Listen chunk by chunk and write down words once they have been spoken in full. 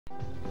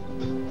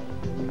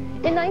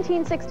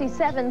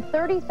1967,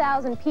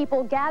 30,000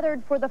 people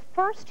gathered for the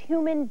first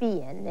human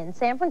being in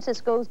San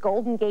Francisco's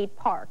Golden Gate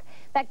Park.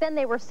 Back then,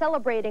 they were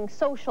celebrating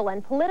social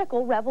and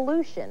political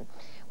revolution.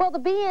 Well, the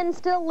being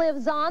still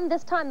lives on.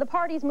 This time, the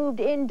party's moved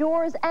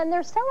indoors, and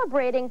they're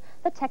celebrating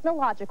the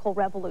technological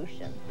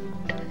revolution.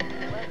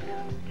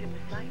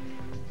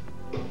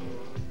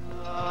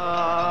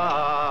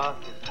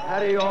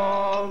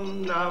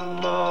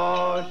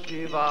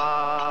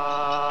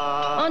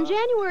 On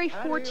January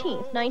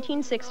 14th,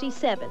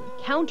 1967,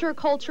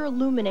 counterculture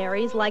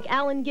luminaries like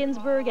Allen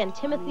Ginsberg and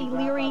Timothy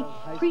Leary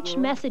preached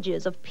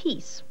messages of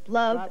peace,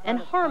 love, and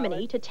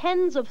harmony to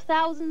tens of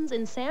thousands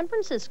in San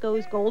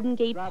Francisco's Golden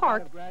Gate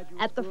Park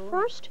at the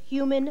first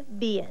human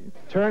being.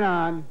 Turn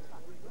on,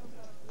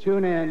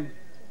 tune in,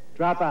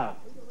 drop out.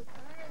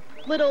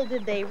 Little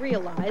did they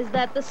realize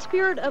that the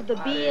spirit of the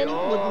being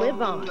would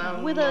live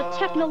on with a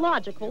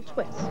technological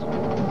twist.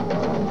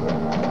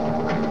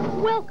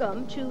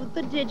 Welcome to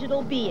the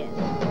digital being.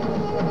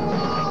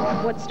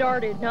 What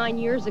started 9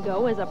 years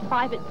ago as a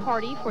private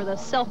party for the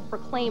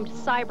self-proclaimed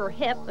cyber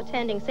hip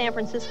attending San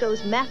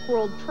Francisco's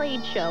MacWorld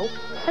trade show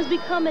has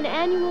become an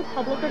annual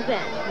public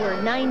event where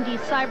 90s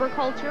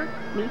cyberculture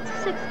meets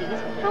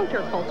 60s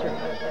counterculture.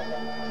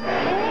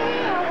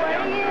 Hey, how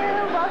are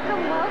you?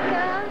 Welcome,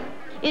 welcome.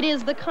 It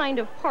is the kind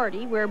of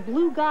party where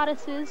blue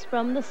goddesses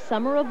from the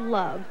summer of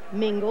love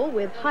mingle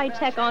with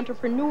high-tech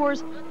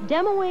entrepreneurs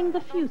demoing the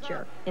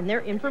future in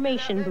their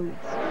information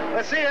booths.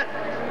 Let's see it.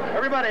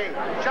 Everybody,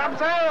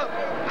 chops up.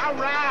 All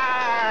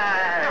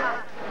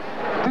right.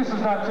 This is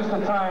not just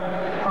a time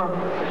for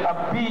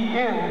a be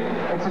in,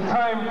 it's a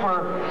time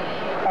for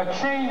a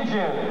change in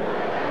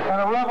and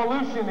a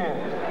revolution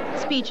in.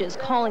 Speeches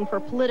calling for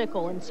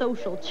political and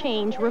social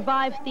change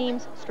revive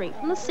themes straight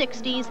from the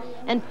 60s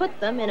and put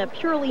them in a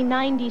purely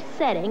 90s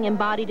setting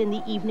embodied in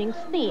the evening's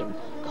theme,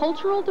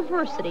 cultural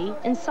diversity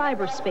in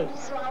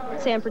cyberspace.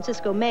 San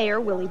Francisco Mayor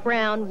Willie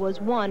Brown was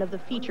one of the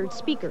featured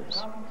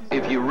speakers.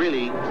 If you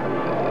really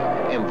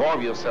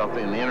involve yourself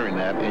in the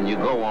internet and you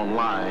go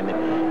online,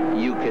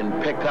 you can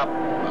pick up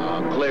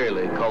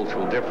clearly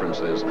cultural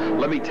differences.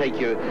 Let me take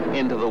you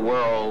into the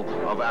world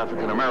of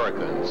African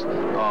Americans.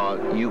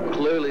 You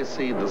clearly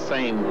see the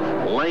same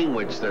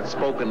language that's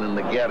spoken in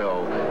the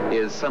ghetto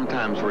is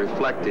sometimes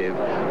reflective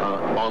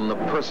on the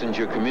persons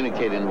you're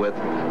communicating with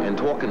and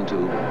talking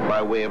to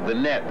by way of the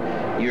net.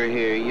 You're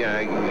here, you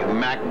know,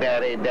 Mac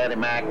Daddy, Daddy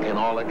Mac, and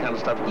all that kind of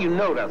stuff. You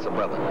know that's a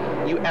brother.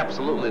 You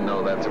absolutely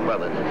know that's a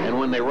brother. And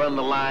when they run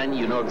the line,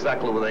 you know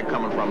exactly where they're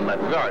coming from in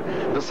that regard.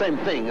 The same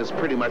thing is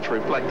pretty much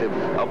reflective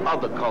of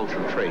other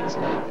cultural traits.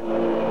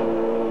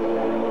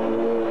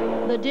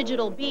 The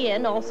digital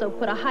being also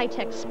put a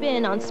high-tech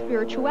spin on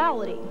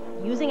spirituality.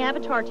 Using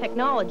avatar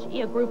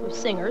technology, a group of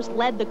singers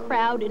led the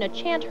crowd in a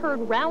chant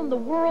heard round the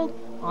world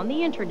on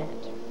the internet.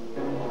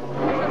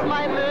 This is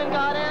my moon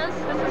goddess.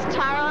 This is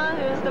Tara,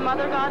 who is the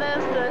mother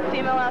goddess, the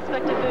female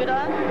aspect of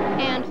Buddha.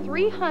 And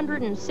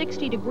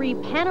 360-degree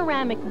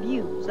panoramic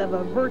views of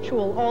a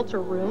virtual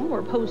altar room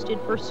were posted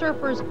for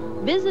surfers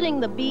visiting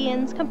the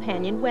being's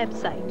companion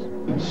website.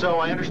 So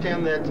I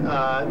understand that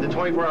the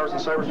 24 Hours in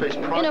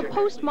Cyberspace project... In a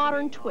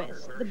postmodern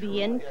twist, the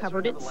being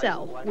covered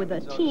itself with a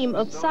team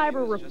of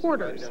cyber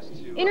reporters.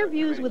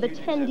 Interviews with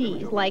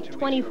attendees like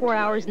 24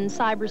 Hours in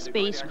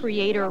Cyberspace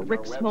creator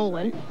Rick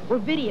Smolin were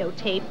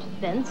videotaped,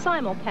 then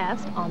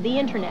simulcast on the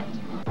internet.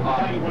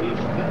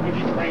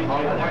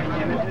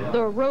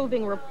 The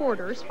roving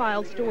reporters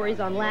filed stories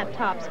on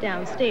laptops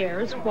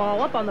downstairs,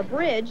 while up on the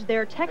bridge,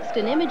 their text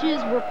and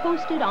images were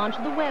posted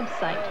onto the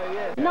website.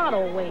 Not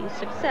always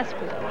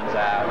successfully.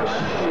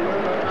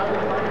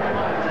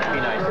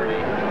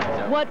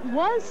 What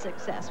was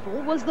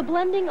successful was the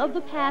blending of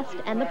the past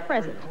and the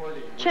present.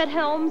 Chet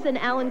Helms and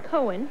Alan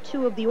Cohen,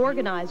 two of the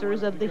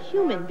organizers of the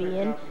Human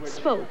Being,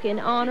 spoke in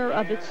honor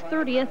of its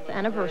 30th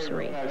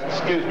anniversary.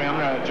 Excuse me, I'm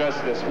going to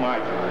adjust this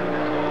mic.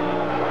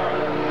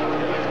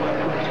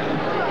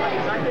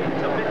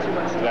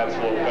 That's a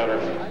little better.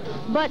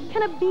 But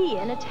can a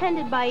being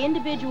attended by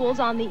individuals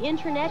on the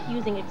internet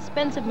using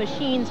expensive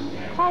machines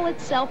call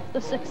itself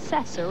the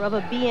successor of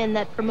a being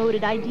that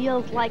promoted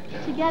ideals like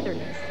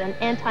togetherness and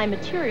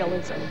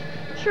anti-materialism?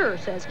 Sure,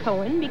 says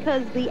Cohen,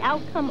 because the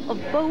outcome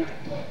of both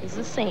is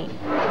the same.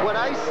 What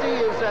I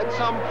see is at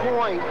some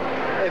point,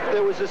 if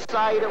there was a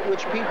site at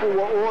which people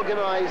were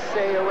organized,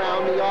 say,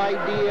 around the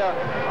idea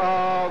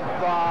of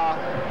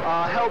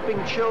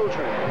helping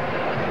children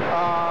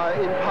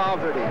in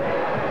poverty,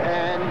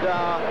 and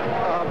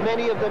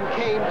many of them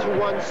came to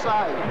one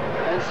site,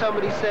 and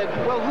somebody said,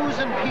 well, who's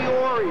in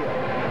Peoria?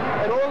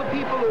 And all the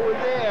people who were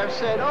there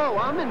said, oh,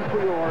 I'm in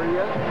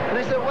Peoria. And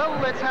they said, well,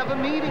 let's have a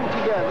meeting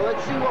together.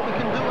 Let's see what we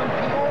can do in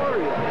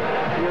Peoria,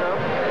 you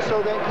know,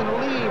 so they can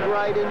lead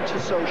right into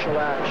social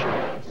action.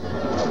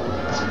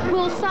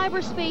 Will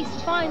cyberspace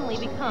finally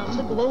become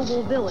the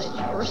global village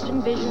first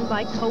envisioned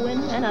by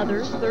Cohen and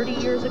others 30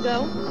 years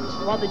ago?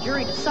 While the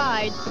jury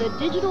decides, the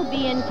digital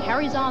being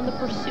carries on the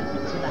pursuit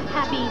with a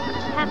happy,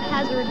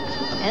 haphazard,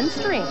 and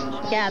strange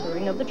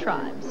gathering of the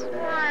tribes.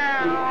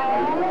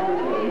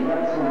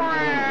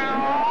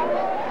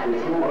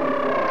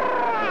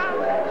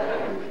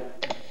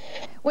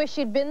 Wish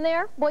you'd been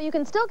there? Well, you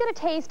can still get a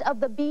taste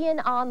of the Be-In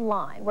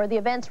online, where the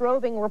event's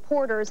roving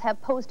reporters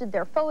have posted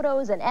their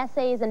photos and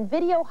essays and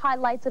video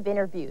highlights of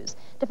interviews.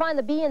 To find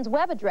the Be-In's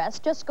web address,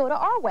 just go to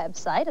our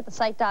website at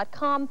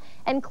thesite.com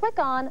and click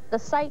on The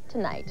Site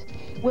Tonight.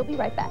 We'll be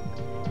right back.